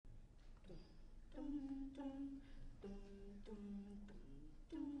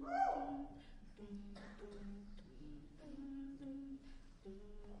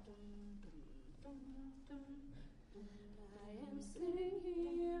am sitting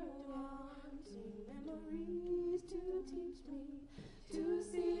here wanting memories to teach me to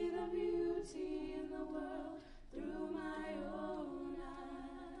see the beauty in the world through my own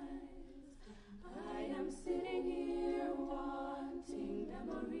eyes. I am sitting here wanting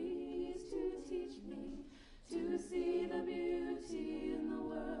memories to teach me to see the beauty in the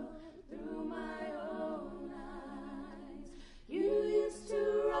world through my own eyes. You used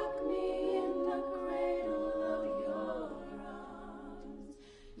to rock me in the cradle of your arms.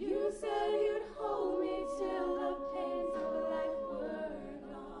 You said you'd hold me till the pains of life were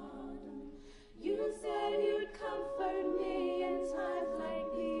gone. You said you'd comfort me in times like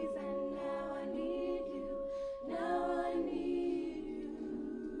these, and now I need you. Now I need you.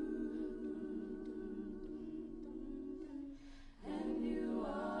 And you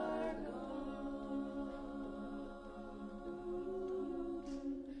are gone.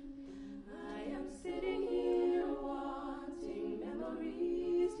 I am sitting here wanting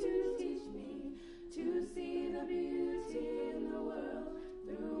memories to teach me to see the beauty in the world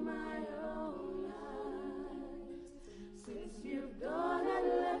through my own eyes. Since you've gone and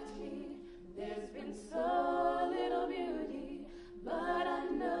left me, there's been so little beauty, but I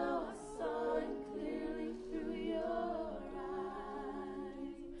know I saw it clearly through your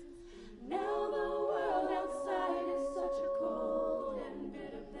eyes. Now the world outside is such a cold and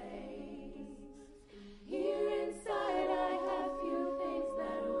bitter place. Here inside I have few things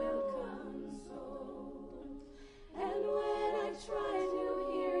that will console. And when I try to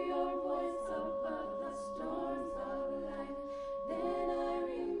hear your voice above the storms of life, then I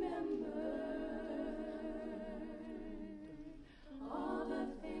remember all the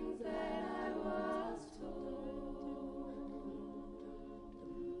things that I was told.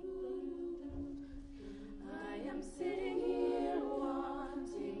 I am sitting here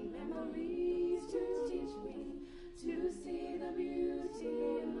wanting memories to teach me to see the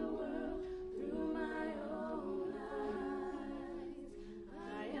beauty in the world through my own eyes.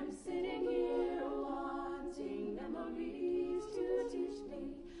 I am sitting here wanting memories to teach me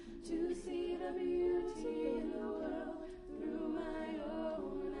to see the beauty in the world through my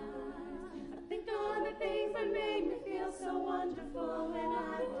own eyes. I think on the things that made me feel so wonderful when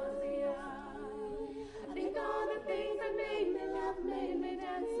I was young. I think on the things that made me laugh, made me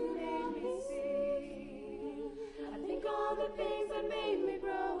dance, and made me sing. I think all the things that made me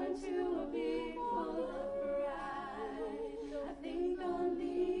grow